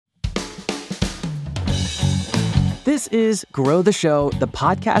This is Grow the Show, the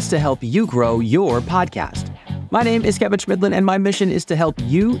podcast to help you grow your podcast. My name is Kevin Schmidlin, and my mission is to help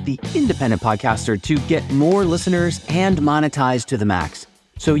you, the independent podcaster, to get more listeners and monetize to the max,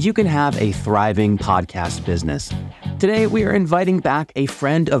 so you can have a thriving podcast business. Today, we are inviting back a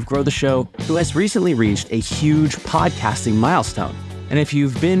friend of Grow the Show who has recently reached a huge podcasting milestone. And if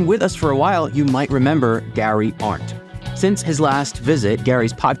you've been with us for a while, you might remember Gary Arndt. Since his last visit,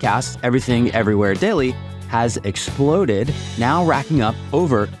 Gary's podcast, Everything Everywhere Daily, has exploded, now racking up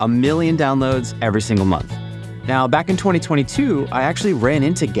over 1 million downloads every single month. Now, back in 2022, I actually ran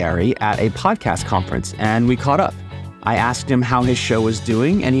into Gary at a podcast conference and we caught up. I asked him how his show was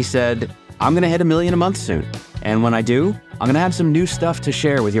doing and he said, I'm going to hit 1 million a month soon. And when I do, I'm going to have some new stuff to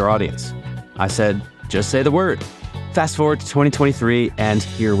share with your audience. I said, just say the word. Fast forward to 2023 and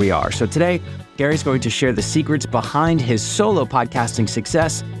here we are. So today, Gary's going to share the secrets behind his solo podcasting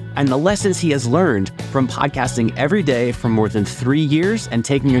success and the lessons he has learned from podcasting every day for more than 3 years and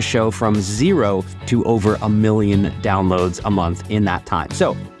taking a show from 0 to over 1 million downloads a month in that time.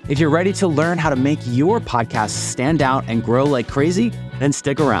 So if you're ready to learn how to make your podcast stand out and grow like crazy, then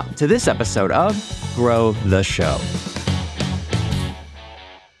stick around to this episode of Grow the Show.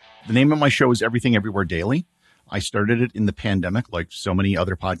 The name of my show is Everything Everywhere Daily. I started it in the pandemic, like so many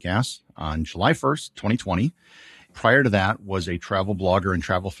other podcasts, on July 1st, 2020. Prior to that was a travel blogger and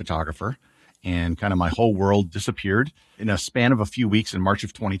travel photographer, and kind of my whole world disappeared in a span of a few weeks in March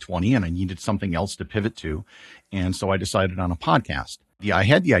of 2020, and I needed something else to pivot to. And so I decided on a podcast. I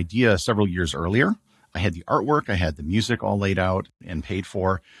had the idea several years earlier. I had the artwork, I had the music all laid out and paid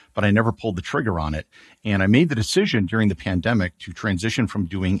for, but I never pulled the trigger on it. And I made the decision during the pandemic to transition from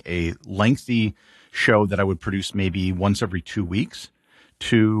doing a lengthy show that I would produce maybe once every 2 weeks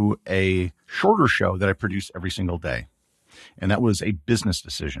to a shorter show that I produce every single day. And that was a business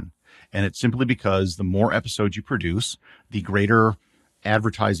decision. And it's simply because the more episodes you produce, the greater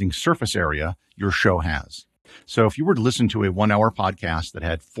advertising surface area your show has. So if you were to listen to a 1 hour podcast that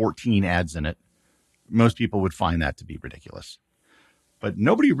had 14 ads in it, most people would find that to be ridiculous. But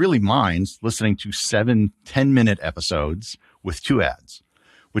nobody really minds listening to 7 10-minute episodes with 2 ads,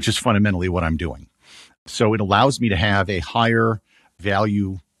 which is fundamentally what I'm doing. So it allows me to have a higher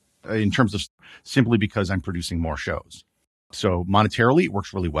value in terms of simply because I'm producing more shows. So monetarily, it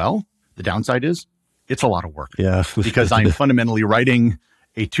works really well. The downside is it's a lot of work. Yeah. Because I'm fundamentally writing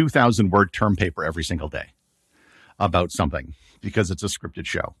a 2,000 word term paper every single day about something because it's a scripted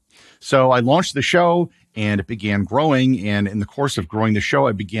show. So I launched the show and it began growing. And in the course of growing the show,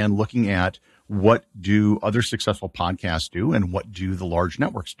 I began looking at what do other successful podcasts do and what do the large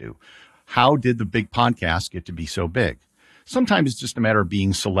networks do? How did the big podcasts get to be so big? Sometimes it's just a matter of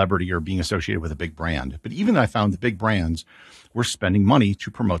being celebrity or being associated with a big brand. But even I found the big brands were spending money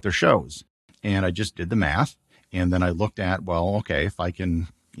to promote their shows. And I just did the math. And then I looked at, well, okay, if I can,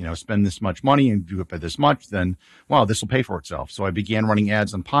 spend this much money and do it by this much, then, wow, this will pay for itself. So I began running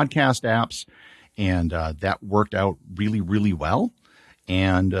ads on podcast apps, and that worked out really, really well.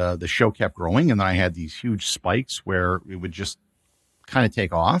 And the show kept growing. And then I had these huge spikes where it would just kind of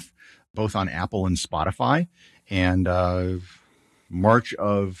take off, both on Apple and Spotify. And March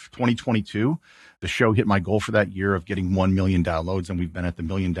of 2022, the show hit my goal for that year of getting 1 million downloads, and we've been at the 1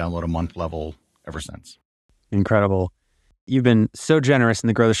 million download a month level ever since. Incredible. You've been so generous in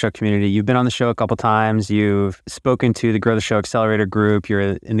the Grow the Show community. You've been on the show a couple times. You've spoken to the Grow the Show Accelerator group. You're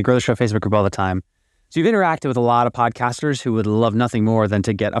in the Grow the Show Facebook group all the time. So you've interacted with a lot of podcasters who would love nothing more than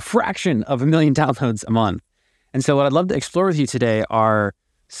to get a fraction of 1 million downloads a month. And so what I'd love to explore with you today are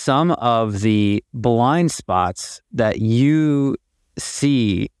some of the blind spots that you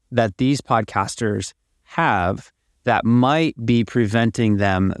see that these podcasters have that might be preventing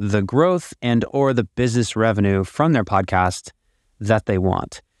them the growth and or the business revenue from their podcast that they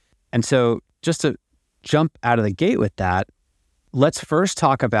want. And so just to jump out of the gate with that, let's first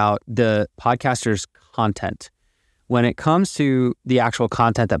talk about the podcaster's content. When it comes to the actual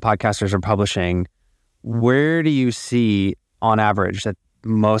content that podcasters are publishing, where do you see on average that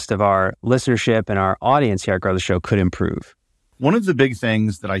most of our listenership and our audience here at Grow the Show could improve? One of the big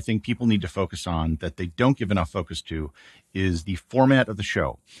things that I think people need to focus on that they don't give enough focus to is the format of the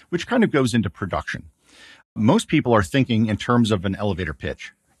show, which kind of goes into production. Most people are thinking in terms of an elevator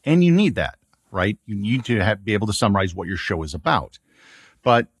pitch, and you need that, right? You need to be able to summarize what your show is about.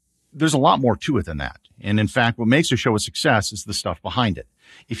 But there's a lot more to it than that. And in fact, what makes a show a success is the stuff behind it.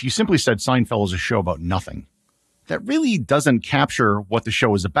 If you simply said Seinfeld is a show about nothing, that really doesn't capture what the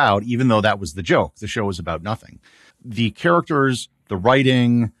show is about, even though that was the joke. The show is about nothing. The characters, the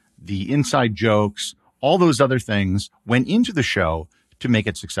writing, the inside jokes, all those other things went into the show to make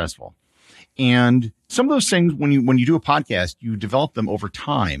it successful. And some of those things, when you do a podcast, you develop them over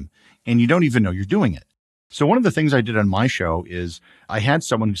time and you don't even know you're doing it. So one of the things I did on my show is I had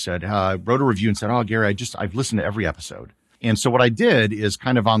someone who said, wrote a review and said, "Oh, Gary, I've listened to every episode." And so what I did is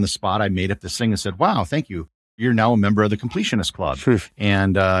kind of on the spot, I made up this thing and said, "Wow, thank you. You're now a member of the Completionist Club."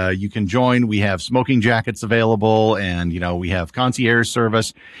 And you can join. We have smoking jackets available, and we have concierge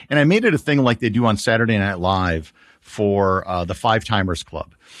service. And I made it a thing like they do on Saturday Night Live for the Five Timers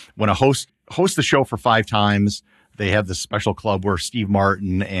Club. When a host hosts the show for 5 times, they have this special club where Steve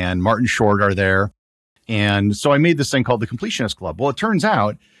Martin and Martin Short are there. And so I made this thing called the Completionist Club. Well, it turns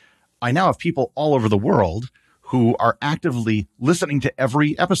out I now have people all over the world who are actively listening to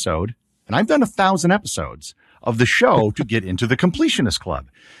every episode. And I've done 1,000 episodes of the show to get into the Completionist Club.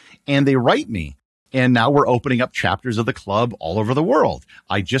 And they write me. And now we're opening up chapters of the club all over the world.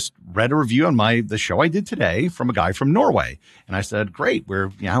 I just read a review on the show I did today from a guy from Norway. And I said, great,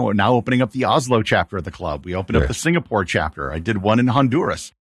 we're now opening up the Oslo chapter of the club. We opened up the Singapore chapter. I did one in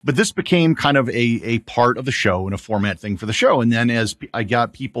Honduras. But this became kind of a part of the show and a format thing for the show. And then as I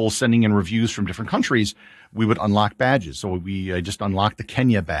got people sending in reviews from different countries, we would unlock badges. So I just unlocked the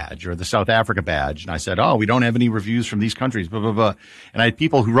Kenya badge or the South Africa badge. And I said, "Oh, we don't have any reviews from these countries, blah, blah, blah." And I had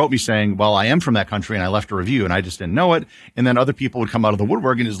people who wrote me saying, "Well, I am from that country and I left a review and I just didn't know it." And then other people would come out of the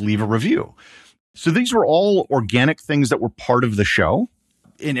woodwork and just leave a review. So these were all organic things that were part of the show.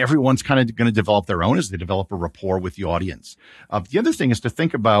 And everyone's kind of going to develop their own as they develop a rapport with the audience. The other thing is to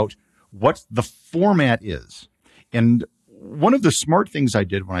think about what the format is. And one of the smart things I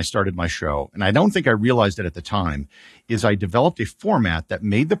did when I started my show, and I don't think I realized it at the time, is I developed a format that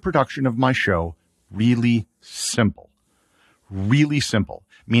made the production of my show really simple. Really simple.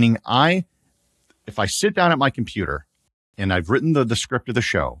 Meaning if I sit down at my computer and I've written the script of the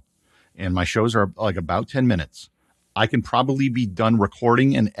show, and my shows are like about 10 minutes, I can probably be done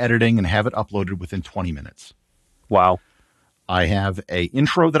recording and editing and have it uploaded within 20 minutes. Wow. I have a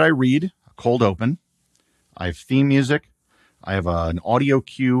intro that I read, a cold open. I have theme music. I have an audio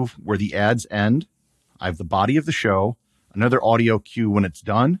cue where the ads end. I have the body of the show, another audio cue when it's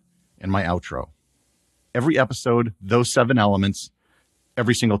done, and my outro. Every episode, those 7 elements,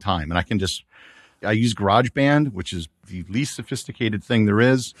 every single time. And I use GarageBand, which is the least sophisticated thing there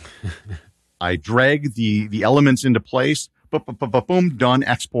is. I drag the elements into place, boom, done,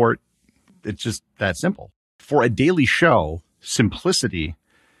 export. It's just that simple. For a daily show, simplicity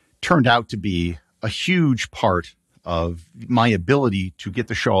turned out to be a huge part of my ability to get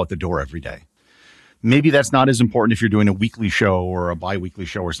the show out the door every day. Maybe that's not as important if you're doing a weekly show or a bi-weekly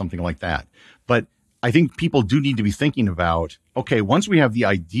show or something like that. But I think people do need to be thinking about, okay, once we have the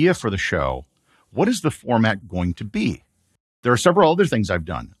idea for the show, what is the format going to be? There are several other things I've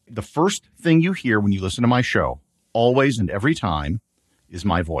done. The first thing you hear when you listen to my show, always and every time, is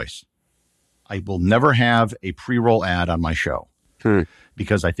my voice. I will never have a pre-roll ad on my show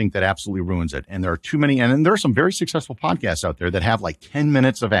because I think that absolutely ruins it. And there are too many, and there are some very successful podcasts out there that have like 10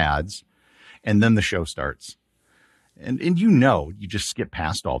 minutes of ads and then the show starts. And you just skip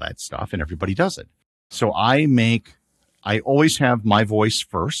past all that stuff and everybody does it. So I always have my voice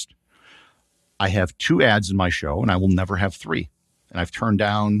first. I have 2 ads in my show, and I will never have 3. And I've turned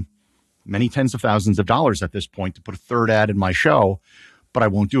down many tens of thousands of dollars at this point to put a 3rd ad in my show, but I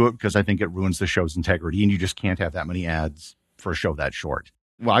won't do it because I think it ruins the show's integrity, and you just can't have that many ads for a show that short.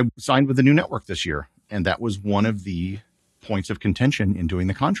 Well, I signed with a new network this year, and that was one of the points of contention in doing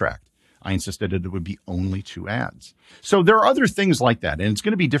the contract. I insisted that it would be only 2 ads. So there are other things like that, and it's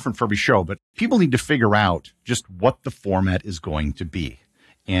going to be different for every show, but people need to figure out just what the format is going to be.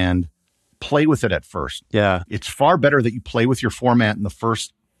 And play with it at first. Yeah. It's far better that you play with your format in the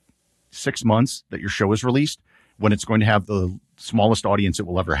first 6 months that your show is released, when it's going to have the smallest audience it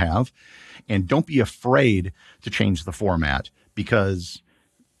will ever have. And don't be afraid to change the format because,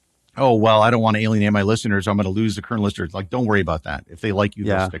 oh, well, I don't want to alienate my listeners. I'm going to lose the current listeners. Like, don't worry about that. If they like you,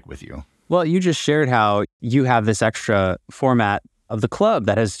 they'll stick with you. Well, you just shared how you have this extra format of the club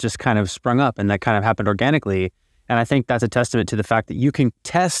that has just kind of sprung up and that kind of happened organically. And I think that's a testament to the fact that you can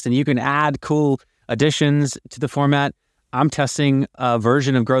test and you can add cool additions to the format. I'm testing a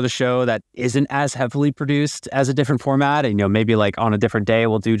version of Grow the Show that isn't as heavily produced as a different format. And, maybe like on a different day,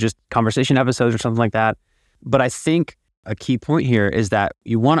 we'll do just conversation episodes or something like that. But I think a key point here is that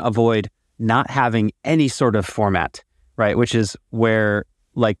you want to avoid not having any sort of format, right? Which is where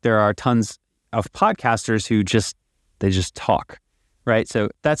like there are tons of podcasters who they just talk, right? So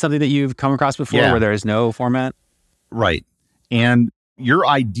that's something that you've come across before where there is no format. Right. And your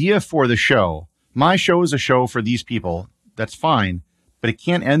idea for the show, my show is a show for these people. That's fine, but it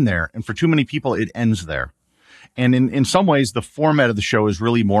can't end there. And for too many people, it ends there. And in some ways, the format of the show is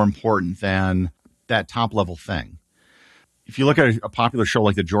really more important than that top level thing. If you look at a popular show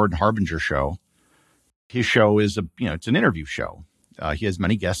like the Jordan Harbinger show, his show is it's an interview show. He has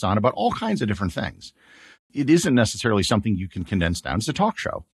many guests on about all kinds of different things. It isn't necessarily something you can condense down. It's a talk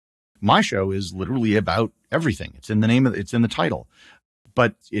show. My show is literally about everything. It's in the name it's in the title,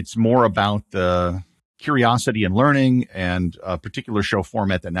 but it's more about the curiosity and learning and a particular show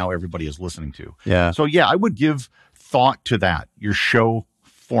format that now everybody is listening to. Yeah. So yeah, I would give thought to that, your show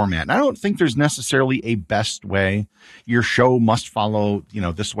format. And I don't think there's necessarily a best way. Your show must follow,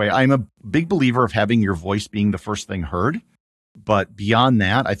 this way. I'm a big believer of having your voice being the first thing heard. But beyond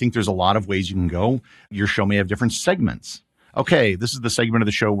that, I think there's a lot of ways you can go. Your show may have different segments. Okay, this is the segment of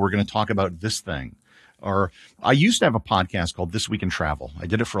the show we're going to talk about this thing. Or I used to have a podcast called This Week in Travel. I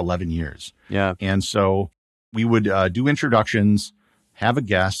did it for 11 years. Yeah. And so we would do introductions, have a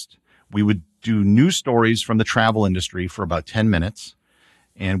guest. We would do news stories from the travel industry for about 10 minutes.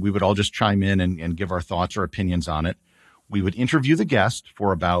 And we would all just chime in and give our thoughts or opinions on it. We would interview the guest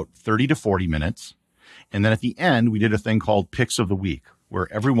for about 30 to 40 minutes. And then at the end, we did a thing called Picks of the Week,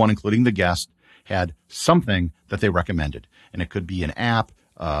 where everyone, including the guest, had something that they recommended. And it could be an app,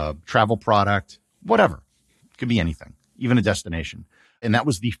 a travel product, whatever. It could be anything, even a destination. And that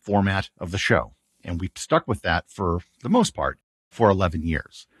was the format of the show. And we stuck with that for the most part for 11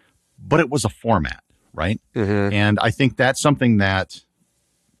 years. But it was a format, right? Mm-hmm. And I think that's something that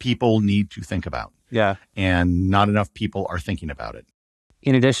people need to think about. Yeah. And not enough people are thinking about it.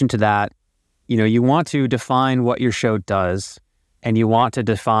 In addition to that, you want to define what your show does, and you want to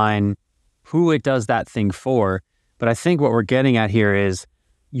define who it does that thing for. But I think what we're getting at here is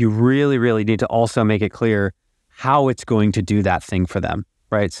you really, really need to also make it clear how it's going to do that thing for them,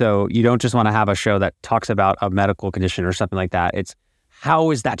 right? So you don't just want to have a show that talks about a medical condition or something like that. It's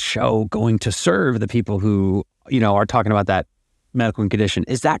how is that show going to serve the people who, are talking about that medical condition?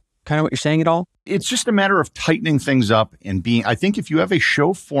 Is that kind of what you're saying at all? It's just a matter of tightening things up and I think if you have a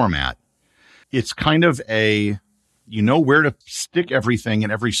show format, it's kind of where to stick everything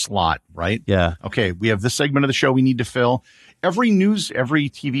in every slot, right? Yeah. Okay, we have this segment of the show we need to fill. Every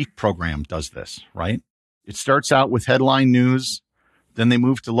TV program does this, right? It starts out with headline news, then they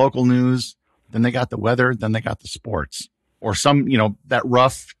move to local news, then they got the weather, then they got the sports. Or some, that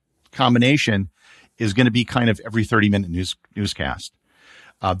rough combination is going to be kind of every 30-minute newscast.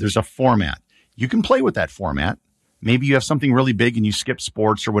 There's a format. You can play with that format. Maybe you have something really big and you skip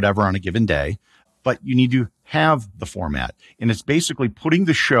sports or whatever on a given day, but you need to have the format. And it's basically putting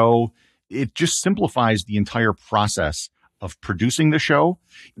the show, it just simplifies the entire process of producing the show.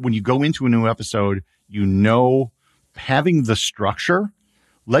 When you go into a new episode, having the structure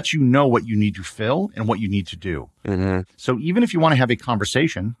lets you know what you need to fill and what you need to do. Mm-hmm. So even if you want to have a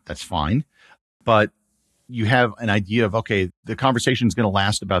conversation, that's fine, but you have an idea of, okay, the conversation is going to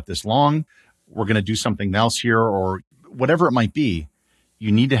last about this long. We're going to do something else here or whatever it might be.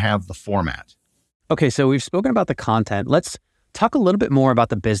 You need to have the format. Okay, so we've spoken about the content. Let's talk a little bit more about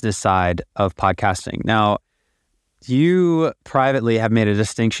the business side of podcasting. Now, you privately have made a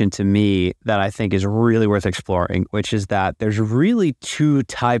distinction to me that I think is really worth exploring, which is that there's really two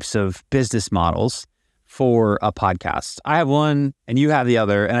types of business models for a podcast. I have one and you have the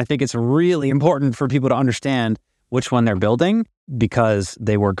other, and I think it's really important for people to understand which one they're building because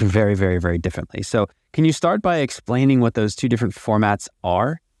they work very, very, very differently. So can you start by explaining what those two different formats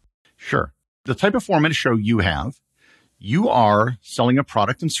are? Sure. The type of format show you are selling a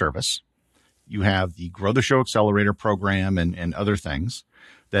product and service. You have the Grow the Show Accelerator program and other things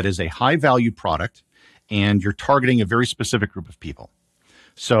that is a high value product, and you're targeting a very specific group of people.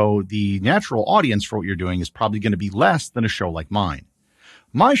 So the natural audience for what you're doing is probably going to be less than a show like mine.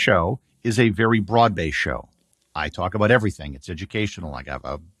 My show is a very broad-based show. I talk about everything. It's educational. I have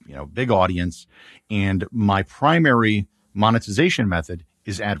a big audience, and my primary monetization method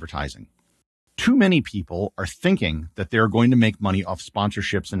is advertising. Too many people are thinking that they're going to make money off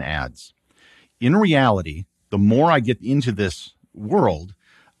sponsorships and ads. In reality, the more I get into this world,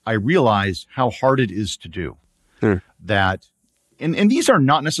 I realize how hard it is to do. That, and these are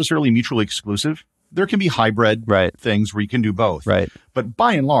not necessarily mutually exclusive. There can be hybrid things where you can do both. Right. But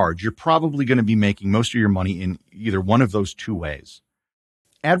by and large, you're probably going to be making most of your money in either one of those two ways.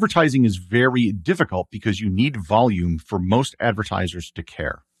 Advertising is very difficult because you need volume for most advertisers to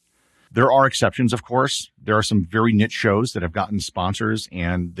care. There are exceptions, of course. There are some very niche shows that have gotten sponsors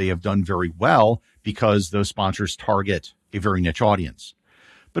and they have done very well because those sponsors target a very niche audience.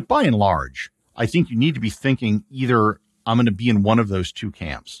 But by and large, I think you need to be thinking either I'm going to be in one of those two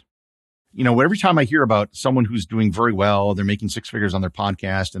camps. Every time I hear about someone who's doing very well, they're making six figures on their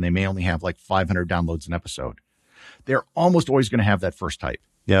podcast and they may only have like 500 downloads an episode. they're almost always going to have that first type.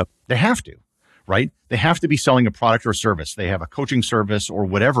 Yep. They have to, right? They have to be selling a product or a service. They have a coaching service or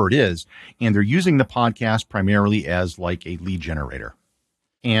whatever it is, and they're using the podcast primarily as like a lead generator.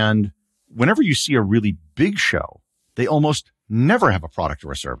 And whenever you see a really big show, they almost never have a product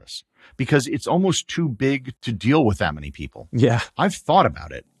or a service because it's almost too big to deal with that many people. Yeah. I've thought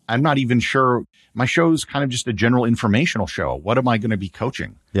about it. I'm not even sure. My show's kind of just a general informational show. What am I going to be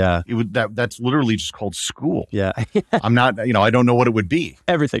coaching? Yeah. That's literally just called school. Yeah. I'm not, I don't know what it would be.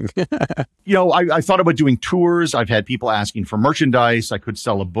 Everything. I thought about doing tours. I've had people asking for merchandise. I could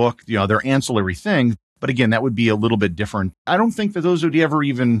sell a book. They're ancillary things. But again, that would be a little bit different. I don't think that those would ever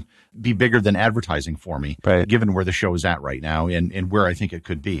even be bigger than advertising for me, right, given where the show is at right now and where I think it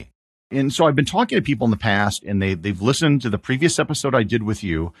could be. And so I've been talking to people in the past, and they've listened to the previous episode I did with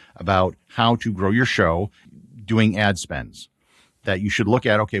you about how to grow your show doing ad spends. That you should look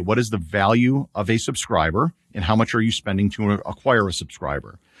at, okay, what is the value of a subscriber and how much are you spending to acquire a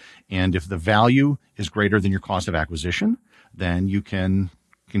subscriber? And if the value is greater than your cost of acquisition, then you can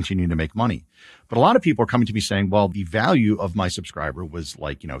continue to make money. But a lot of people are coming to me saying, well, the value of my subscriber was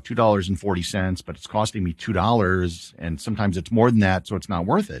like, $2.40, but it's costing me $2. And sometimes it's more than that. So it's not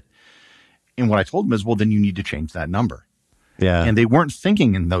worth it. And what I told them is, well, then you need to change that number. Yeah. And they weren't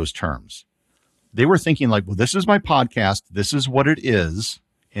thinking in those terms. They were thinking like, well, this is my podcast. This is what it is.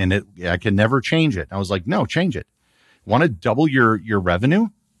 And I can never change it. I was like, no, change it. Want to double your revenue?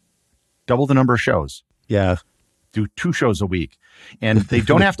 Double the number of shows. Yeah. Do 2 shows a week. And they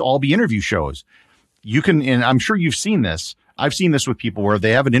don't have to all be interview shows. You can, and I'm sure you've seen this. I've seen this with people where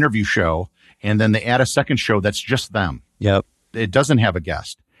they have an interview show and then they add a second show that's just them. Yep. It doesn't have a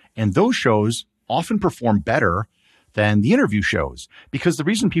guest. And those shows often perform better than the interview shows because the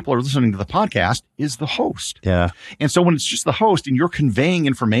reason people are listening to the podcast is the host. Yeah. And so when it's just the host and you're conveying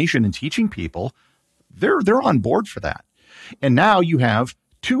information and teaching people, they're on board for that. And now you have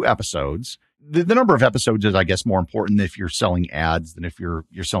 2 episodes. The number of episodes is, I guess, more important if you're selling ads than if you're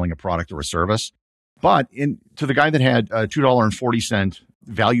selling a product or a service. But to the guy that had a $2.40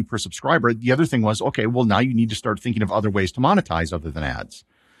 value per subscriber, the other thing was, okay, well, now you need to start thinking of other ways to monetize other than ads.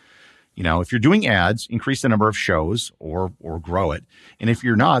 If you're doing ads, increase the number of shows or grow it. And if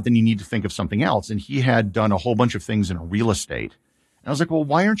you're not, then you need to think of something else. And he had done a whole bunch of things in real estate. And I was like, well,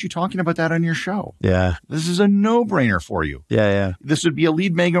 why aren't you talking about that on your show? Yeah. This is a no-brainer for you. Yeah. This would be a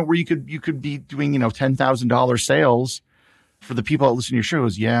lead magnet where you could be doing, $10,000 sales for the people that listen to your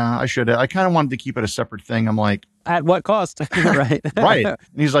shows. Yeah, I should. I kind of wanted to keep it a separate thing. I'm like, at what cost? Right. Right. And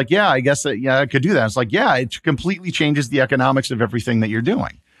he's like, yeah, I guess I could do that. It's like, yeah, it completely changes the economics of everything that you're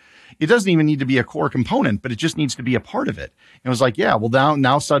doing. It doesn't even need to be a core component, but it just needs to be a part of it. And it was like, yeah, well,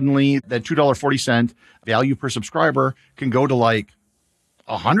 now suddenly that $2.40 value per subscriber can go to like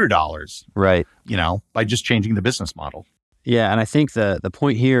 $100. Right. By just changing the business model. Yeah. And I think the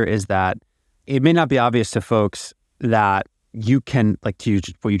point here is that it may not be obvious to folks that you can, like to you,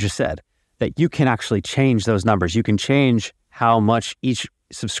 what you just said, that you can actually change those numbers. You can change how much each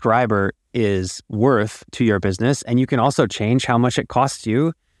subscriber is worth to your business. And you can also change how much it costs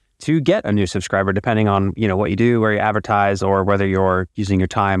you to get a new subscriber, depending on, what you do, where you advertise, or whether you're using your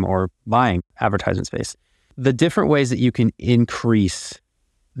time or buying advertisement space. The different ways that you can increase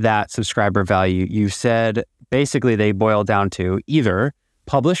that subscriber value, you said basically they boil down to either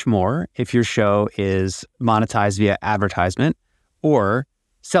publish more if your show is monetized via advertisement, or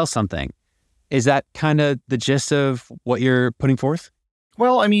sell something. Is that kind of the gist of what you're putting forth?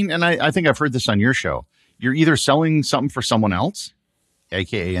 Well, and I think I've heard this on your show. You're either selling something for someone else,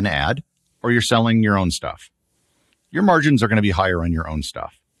 AKA an ad, or you're selling your own stuff. Your margins are going to be higher on your own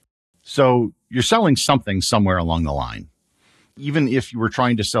stuff. So you're selling something somewhere along the line. Even if you were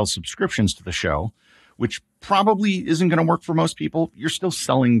trying to sell subscriptions to the show, which probably isn't going to work for most people, you're still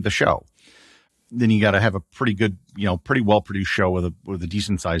selling the show. Then you got to have a pretty good, pretty well-produced show with a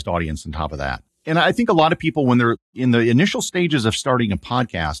decent-sized audience on top of that. And I think a lot of people, when they're in the initial stages of starting a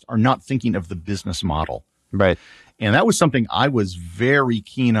podcast, are not thinking of the business model. Right. And that was something I was very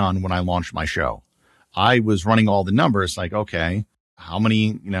keen on when I launched my show. I was running all the numbers like, okay, how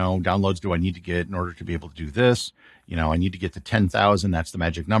many, downloads do I need to get in order to be able to do this? I need to get to 10,000. That's the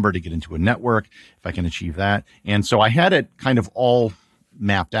magic number to get into a network if I can achieve that. And so I had it kind of all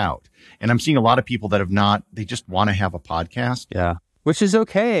mapped out. And I'm seeing a lot of people that have not, they just want to have a podcast. Yeah. Which is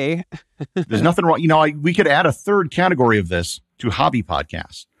okay. There's nothing wrong. We could add a third category of this to hobby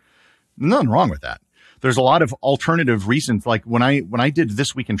podcasts. Nothing wrong with that. There's a lot of alternative reasons. Like when I did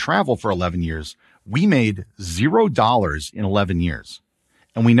This Week in Travel for 11 years, we made $0 in 11 years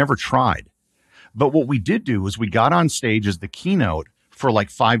and we never tried. But what we did do is we got on stage as the keynote for like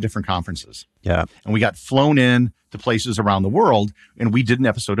 5 different conferences. Yeah. And we got flown in to places around the world. And we did an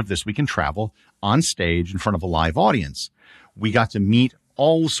episode of This Week in Travel on stage in front of a live audience. We got to meet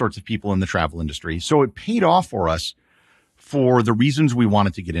all sorts of people in the travel industry. So it paid off for us for the reasons we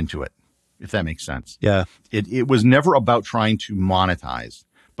wanted to get into it, if that makes sense. Yeah. It was never about trying to monetize,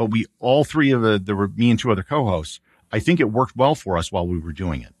 but we, all three of there were me and 2 other co-hosts, I think it worked well for us while we were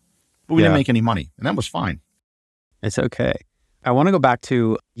doing it. But we didn't make any money, and that was fine. It's okay. I want to go back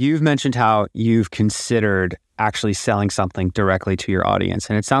to, you've mentioned how you've considered actually selling something directly to your audience.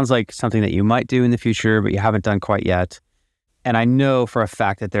 And it sounds like something that you might do in the future, but you haven't done quite yet. And I know for a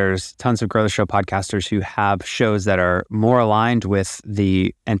fact that there's tons of Grow the Show podcasters who have shows that are more aligned with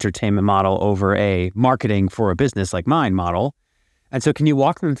the entertainment model over a marketing for a business like mine model. And so can you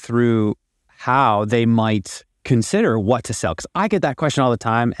walk them through how they might consider what to sell? Because I get that question all the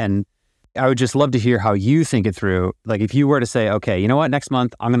time, and I would just love to hear how you think it through. Like if you were to say, okay, you know what, next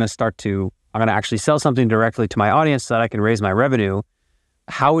month I'm going to actually sell something directly to my audience so that I can raise my revenue.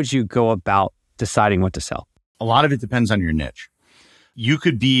 How would you go about deciding what to sell? A lot of it depends on your niche. You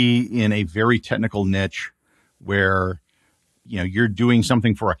could be in a very technical niche where, you're doing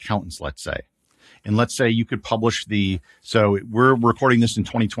something for accountants, let's say. And let's say you could publish so we're recording this in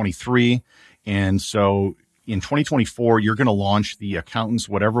 2023. And so in 2024, you're going to launch the accountant's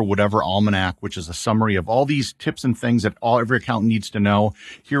whatever almanac, which is a summary of all these tips and things that every accountant needs to know.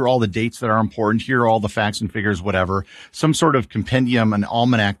 Here are all the dates that are important. Here are all the facts and figures, whatever. Some sort of compendium, an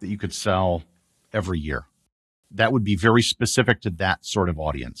almanac that you could sell every year. That would be very specific to that sort of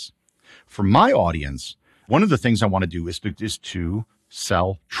audience. For my audience, one of the things I want to do is to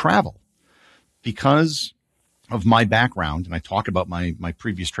sell travel. Because of my background, and I talk about my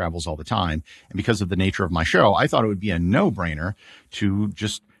previous travels all the time, and because of the nature of my show, I thought it would be a no-brainer to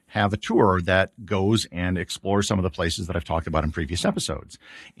just have a tour that goes and explores some of the places that I've talked about in previous episodes.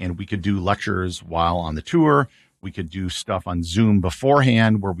 And we could do lectures while on the tour. We could do stuff on Zoom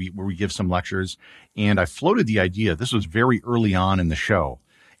beforehand where we give some lectures. And I floated the idea, this was very early on in the show,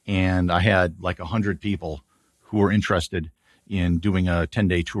 and I had like 100 people who were interested in doing a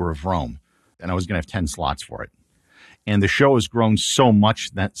 10-day tour of Rome. And I was going to have 10 slots for it. And the show has grown so much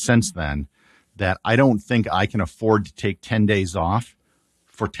since then that I don't think I can afford to take 10 days off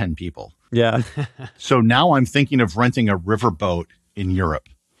for 10 people. Yeah. So now I'm thinking of renting a riverboat in Europe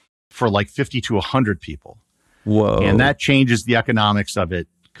for like 50 to 100 people. Whoa. And that changes the economics of it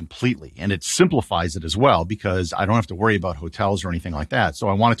completely. And it simplifies it as well because I don't have to worry about hotels or anything like that. So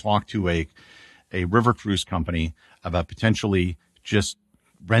I want to talk to a river cruise company about potentially just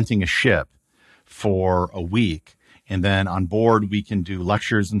renting a ship for a week. And then on board, we can do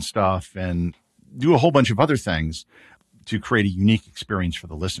lectures and stuff and do a whole bunch of other things to create a unique experience for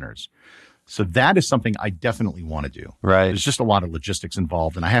the listeners. So that is something I definitely want to do. Right. There's just a lot of logistics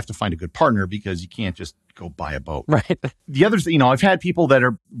involved, and I have to find a good partner because you can't just go buy a boat. Right. The other thing, I've had people that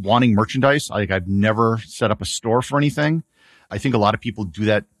are wanting merchandise. Like I've never set up a store for anything. I think a lot of people do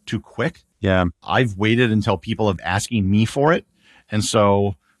that too quick. Yeah. I've waited until people have asking me for it. And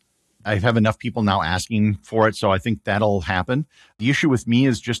so I have enough people now asking for it. So I think that'll happen. The issue with me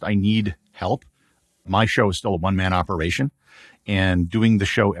is just I need help. My show is still a one-man operation, and doing the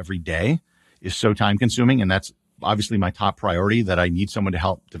show every day is so time consuming. And that's obviously my top priority, that I need someone to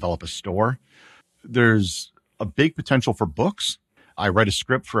help develop a store. There's a big potential for books. I write a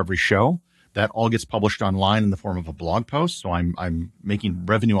script for every show that all gets published online in the form of a blog post. So I'm making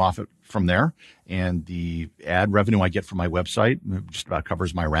revenue off it from there. And the ad revenue I get from my website just about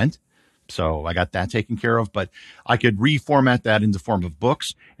covers my rent. So I got that taken care of, but I could reformat that into the form of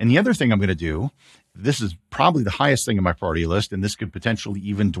books. And the other thing I'm going to do, this is probably the highest thing on my priority list, and this could potentially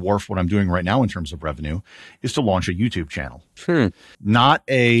even dwarf what I'm doing right now in terms of revenue, is to launch a YouTube channel. Not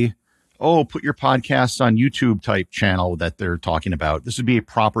put your podcasts on YouTube type channel that they're talking about. This would be a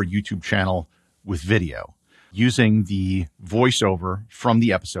proper YouTube channel with video using the voiceover from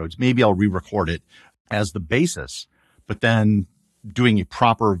the episodes. Maybe I'll re-record it as the basis, but then doing a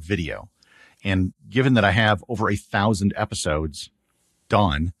proper video. And given that I have over 1,000 episodes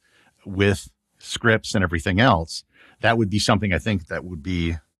done with scripts and everything else, that would be something I think that would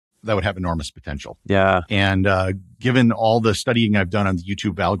have enormous potential. Yeah. And given all the studying I've done on the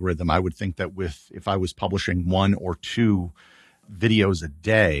YouTube algorithm, I would think that if I was publishing 1 or 2 videos a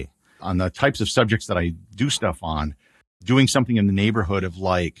day on the types of subjects that I do stuff on, doing something in the neighborhood of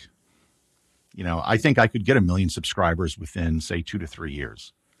like, I think I could get 1 million subscribers within, say, 2 to 3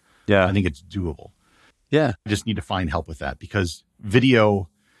 years. Yeah. I think it's doable. Yeah. I just need to find help with that because video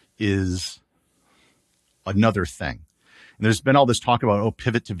is another thing. And there's been all this talk about,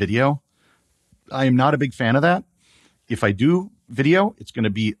 pivot to video. I am not a big fan of that. If I do video, it's going to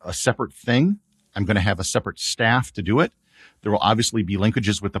be a separate thing. I'm going to have a separate staff to do it. There will obviously be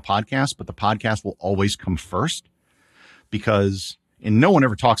linkages with the podcast, but the podcast will always come first because, and no one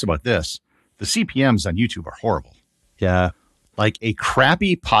ever talks about this, the CPMs on YouTube are horrible. Yeah. Like a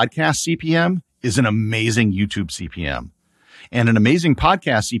crappy podcast CPM is an amazing YouTube CPM. And an amazing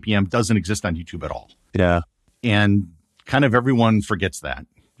podcast CPM doesn't exist on YouTube at all. Yeah. And kind of everyone forgets that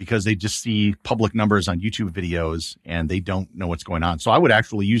because they just see public numbers on YouTube videos and they don't know what's going on. So I would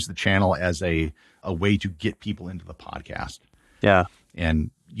actually use the channel as a way to get people into the podcast. Yeah. And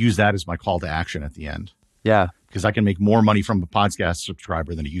use that as my call to action at the end. Yeah. Because I can make more money from a podcast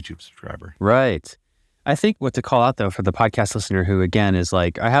subscriber than a YouTube subscriber. Right. I think what to call out, though, for the podcast listener who, again, is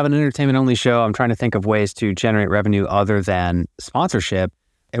like, I have an entertainment-only show. I'm trying to think of ways to generate revenue other than sponsorship.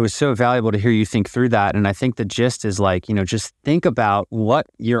 It was so valuable to hear you think through that. And I think the gist is like, just think about what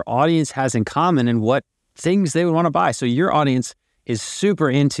your audience has in common and what things they would want to buy. So your audience is super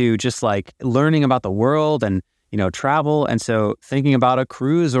into just like learning about the world and, travel. And so thinking about a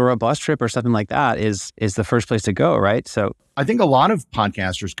cruise or a bus trip or something like that is the first place to go, right? So I think a lot of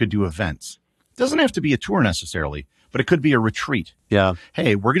podcasters could do events. It doesn't have to be a tour necessarily, but it could be a retreat. Yeah.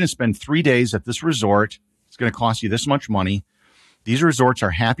 Hey, we're going to spend 3 days at this resort. It's going to cost you this much money. These resorts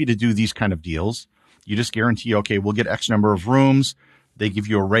are happy to do these kind of deals. You just guarantee, okay, we'll get X number of rooms. They give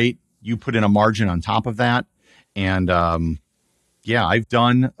you a rate. You put in a margin on top of that. And, I've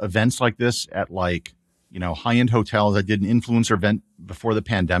done events like this at high-end hotels. I did an influencer event before the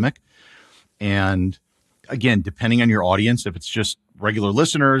pandemic. And again, depending on your audience, if it's just regular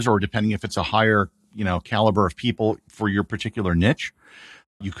listeners or depending if it's a higher, caliber of people for your particular niche,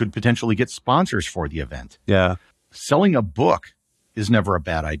 you could potentially get sponsors for the event. Yeah. Selling a book is never a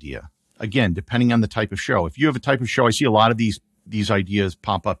bad idea. Again, depending on the type of show. If you have a type of show, I see a lot of these ideas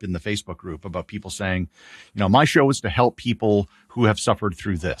pop up in the Facebook group about people saying, my show is to help people who have suffered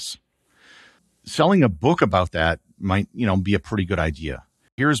through this. Selling a book about that might, be a pretty good idea.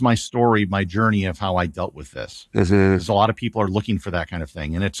 Here's my story, my journey of how I dealt with this. Because a lot of people are looking for that kind of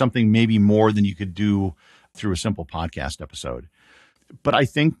thing. And it's something maybe more than you could do through a simple podcast episode. But I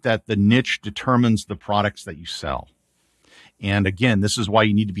think that the niche determines the products that you sell. And again, this is why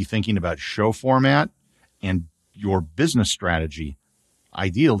you need to be thinking about show format and your business strategy,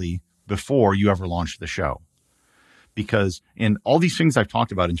 ideally, before you ever launch the show. Because in all these things I've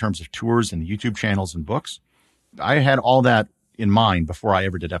talked about in terms of tours and YouTube channels and books, I had all that in mind before I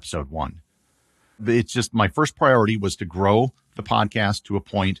ever did episode 1. It's just my first priority was to grow the podcast to a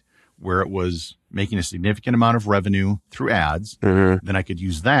point where it was making a significant amount of revenue through ads. Mm-hmm. Then I could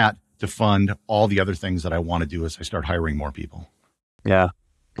use that to fund all the other things that I want to do as I start hiring more people. Yeah.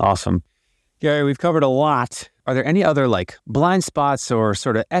 Awesome. Gary, we've covered a lot. Are there any other blind spots or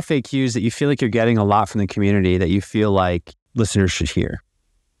sort of FAQs that you feel like you're getting a lot from the community that you feel like listeners should hear?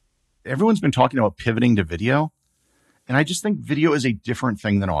 Everyone's been talking about pivoting to video. And I just think video is a different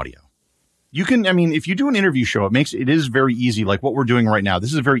thing than audio. You can, if you do an interview show, it is very easy. Like what we're doing right now,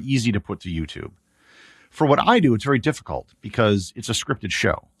 this is very easy to put to YouTube. For what I do, it's very difficult because it's a scripted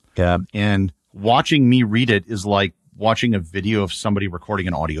show. Yeah. And watching me read it is like watching a video of somebody recording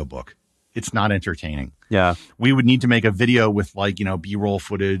an audiobook. It's not entertaining. Yeah. We would need to make a video with B-roll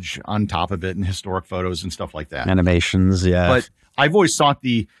footage on top of it and historic photos and stuff like that. Animations. Yeah. But I've always thought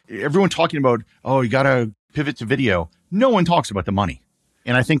everyone talking about, you got to pivot to video. No one talks about the money.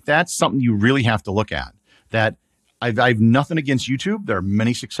 And I think that's something you really have to look at. That I've nothing against YouTube. There are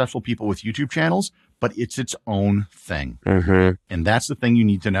many successful people with YouTube channels, but it's its own thing. Mm-hmm. And that's the thing you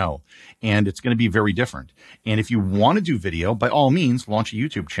need to know. And it's going to be very different. And if you want to do video, by all means, launch a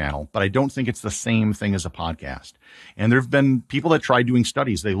YouTube channel. But I don't think it's the same thing as a podcast. And there have been people that tried doing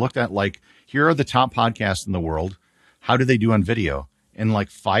studies. They looked at here are the top podcasts in the world. How do they do on video? And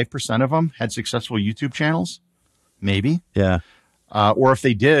 5% of them had successful YouTube channels. Maybe. Yeah. Or if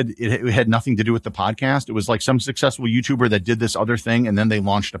they did, it had nothing to do with the podcast. It was some successful YouTuber that did this other thing and then they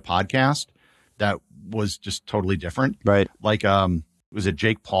launched a podcast that was just totally different. Right. Was it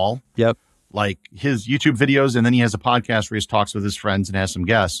Jake Paul? Yep. His YouTube videos and then he has a podcast where he talks with his friends and has some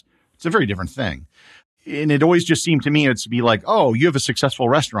guests. It's a very different thing. And it always just seemed to me it's to be you have a successful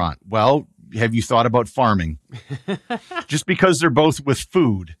restaurant. Well, have you thought about farming? Just because they're both with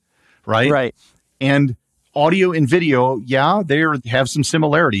food, right? Right. And audio and video, they have some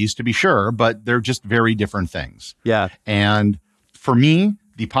similarities to be sure, but they're just very different things. Yeah. And for me,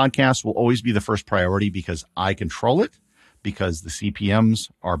 the podcast will always be the first priority because I control it, because the CPMs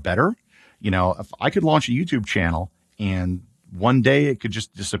are better. If I could launch a YouTube channel and one day it could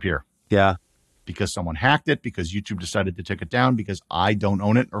just disappear. Yeah. Because someone hacked it, because YouTube decided to take it down, because I don't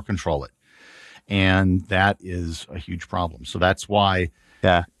own it or control it. And that is a huge problem. So that's why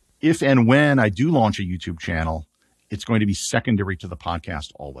Yeah. if and when I do launch a YouTube channel, it's going to be secondary to the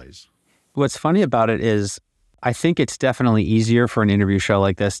podcast always. What's funny about it is I think it's definitely easier for an interview show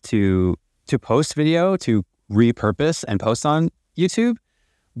like this to post video, to repurpose and post on YouTube.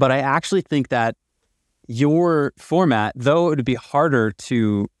 But I actually think that your format, though it would be harder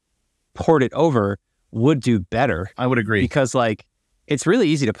to port it over, would do better. I would agree. Because like it's really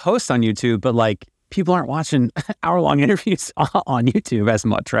easy to post on YouTube, but like people aren't watching hour-long interviews on YouTube as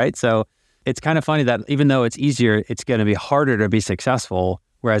much, right? So it's kind of funny that even though it's easier, it's going to be harder to be successful.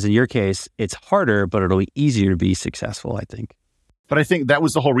 Whereas in your case, it's harder, but it'll be easier to be successful, I think. But I think that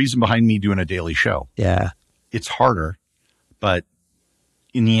was the whole reason behind me doing a daily show. Yeah. It's harder, but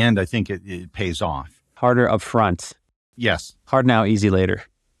in the end, I think it pays off. Harder up front. Yes. Hard now, easy later.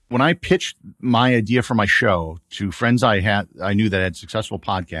 When I pitched my idea for my show to friends I knew that had successful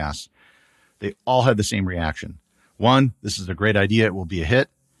podcasts, they all had the same reaction. 1, this is a great idea. It will be a hit.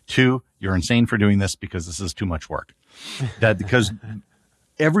 2, you're insane for doing this because this is too much work. Because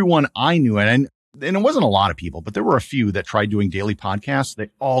everyone I knew, and it wasn't a lot of people, but there were a few that tried doing daily podcasts. They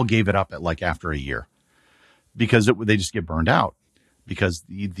all gave it up after a year because they just get burned out because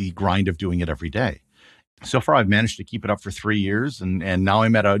the grind of doing it every day. So far, I've managed to keep it up for 3 years. And now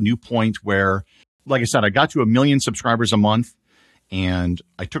I'm at a new point where, like I said, I got to 1 million subscribers a month and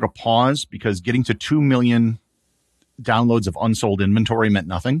I took a pause because getting to 2 million downloads of unsold inventory meant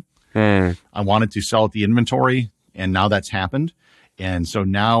nothing. I wanted to sell at the inventory and now that's happened. And so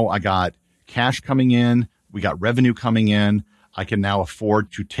now I got cash coming in. We got revenue coming in. I can now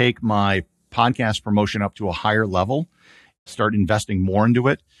afford to take my podcast promotion up to a higher level, start investing more into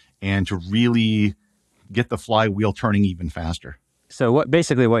it, and to really get the flywheel turning even faster. So what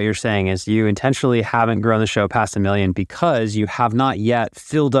you're saying is you intentionally haven't grown the show past 1 million because you have not yet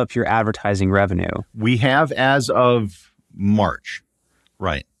filled up your advertising revenue. We have as of March,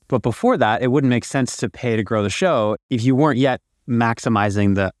 right? But before that, it wouldn't make sense to pay to grow the show if you weren't yet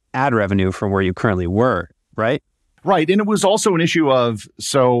maximizing the ad revenue from where you currently were, right? Right. And it was also an issue of,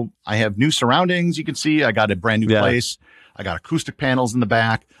 so I have new surroundings. You can see I got a brand new place. I got acoustic panels in the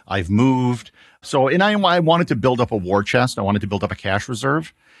back. I've moved. So, and I wanted to build up a war chest. I wanted to build up a cash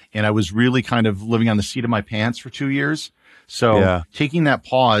reserve. And I was really kind of living on the seat of my pants for 2 years. So taking that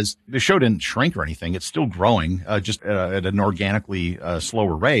pause, the show didn't shrink or anything. It's still growing, just at an organically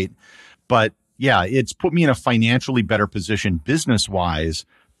slower rate. But yeah, it's put me in a financially better position business-wise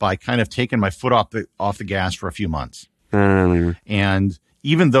by kind of taking my foot off the gas for a few months. And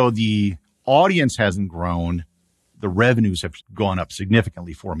even though the audience hasn't grown, the revenues have gone up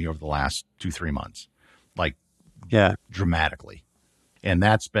significantly for me over the last 2-3 months, like dramatically. And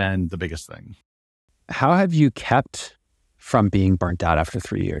that's been the biggest thing. How have you kept from being burnt out after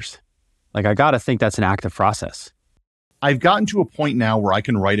 3 years? Like, I got to think that's an active process. I've gotten to a point now where I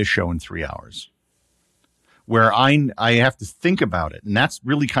can write a show in 3 hours, where I have to think about it. And that's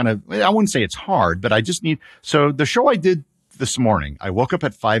really kind of, I wouldn't say it's hard, but I just need, so the show I did this morning, I woke up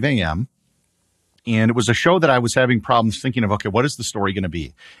at 5 a.m. and it was a show that I was having problems thinking of, okay, what is the story going to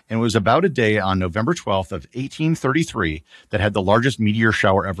be? And it was about a day on November 12th of 1833 that had the largest meteor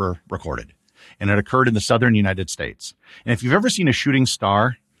shower ever recorded. And it occurred in the southern United States. And if you've ever seen a shooting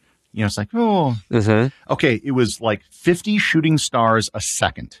star, you know, it's like, okay, it was like 50 shooting stars a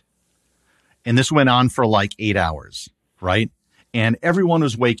second. And this went on for like 8 hours, right? And everyone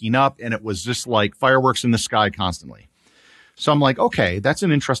was waking up and it was just like fireworks in the sky constantly. So I'm like, okay, that's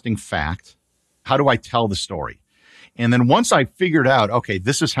an interesting fact. How do I tell the story? And then once I figured out, okay,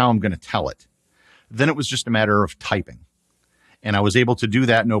 this is how I'm going to tell it, then it was just a matter of typing. And I was able to do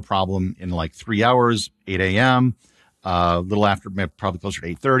that no problem in like 3 hours, 8 a.m., a little after, probably closer to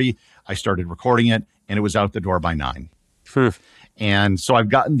 8:30. I started recording it and it was out the door by 9. And so I've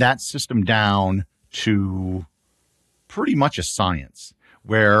gotten that system down to pretty much a science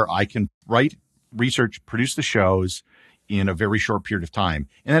where I can write, research, produce the shows in a very short period of time.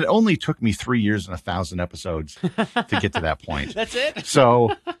 And it only took me 3 years and 1,000 episodes to get to that point. That's it?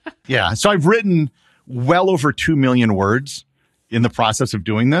 So, yeah. So I've written well over 2 million words in the process of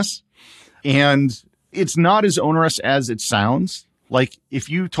doing this. And it's not as onerous as it sounds. Like if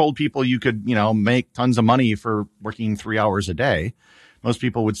you told people you could, make tons of money for working 3 hours a day, most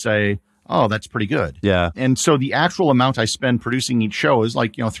people would say, oh, that's pretty good. Yeah. And so the actual amount I spend producing each show is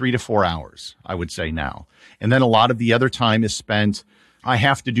like, 3 to 4 hours, I would say now. And then a lot of the other time is spent, I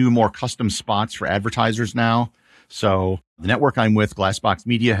have to do more custom spots for advertisers now. So the network I'm with, Glassbox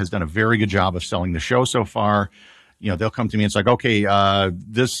Media, has done a very good job of selling the show so far. they'll come to me. It's like, okay,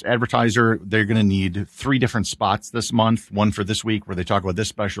 this advertiser, they're going to need 3 different spots this month. One for this week where they talk about this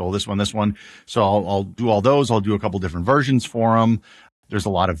special, this one. So I'll do all those. I'll do a couple different versions for them. There's a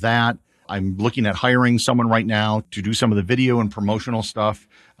lot of that. I'm looking at hiring someone right now to do some of the video and promotional stuff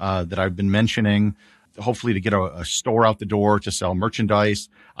that I've been mentioning, hopefully to get a store out the door to sell merchandise.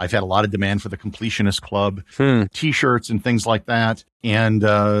 I've had a lot of demand for the Completionist Club, T-shirts and things like that, and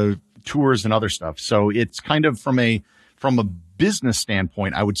tours and other stuff. So it's kind of from a business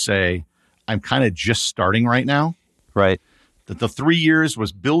standpoint, I would say I'm kind of just starting right now. Right. That the 3 years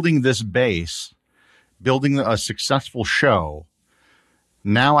was building this base, building a successful show.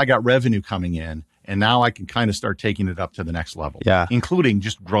 Now I got revenue coming in, and now I can kind of start taking it up to the next level, including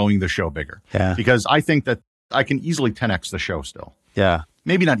just growing the show bigger. Yeah. Because I think that I can easily 10x the show still. Yeah.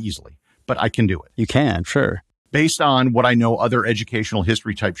 Maybe not easily, but I can do it. You can, sure. Based on what I know other educational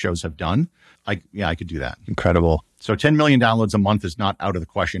history type shows have done, I could do that. Incredible. So 10 million downloads a month is not out of the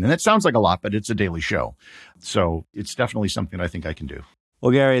question. And it sounds like a lot, but it's a daily show. So it's definitely something I think I can do.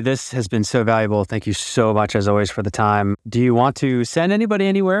 Well, Gary, this has been so valuable. Thank you so much, as always, for the time. Do you want to send anybody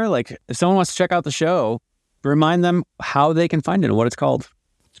anywhere? Like, if someone wants to check out the show, remind them how they can find it and what it's called.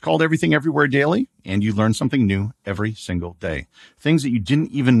 It's called Everything Everywhere Daily, and you learn something new every single day. Things that you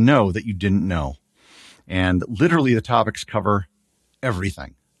didn't even know that you didn't know. And literally the topics cover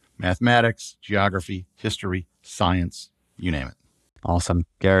everything. Mathematics, geography, history, science, you name it. Awesome.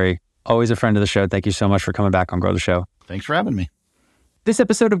 Gary, always a friend of the show. Thank you so much for coming back on Grow the Show. Thanks for having me. This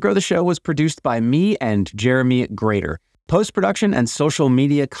episode of Grow the Show was produced by me and Jeremy Grader. Post-production and social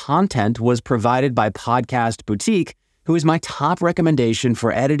media content was provided by Podcast Boutique, who is my top recommendation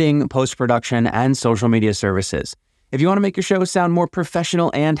for editing, post-production, and social media services. If you want to make your show sound more professional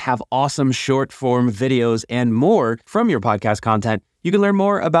and have awesome short-form videos and more from your podcast content, you can learn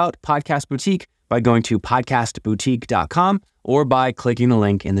more about Podcast Boutique by going to podcastboutique.com or by clicking the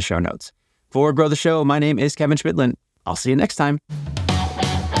link in the show notes. For Grow the Show, my name is Kevin Schmidlin. I'll see you next time.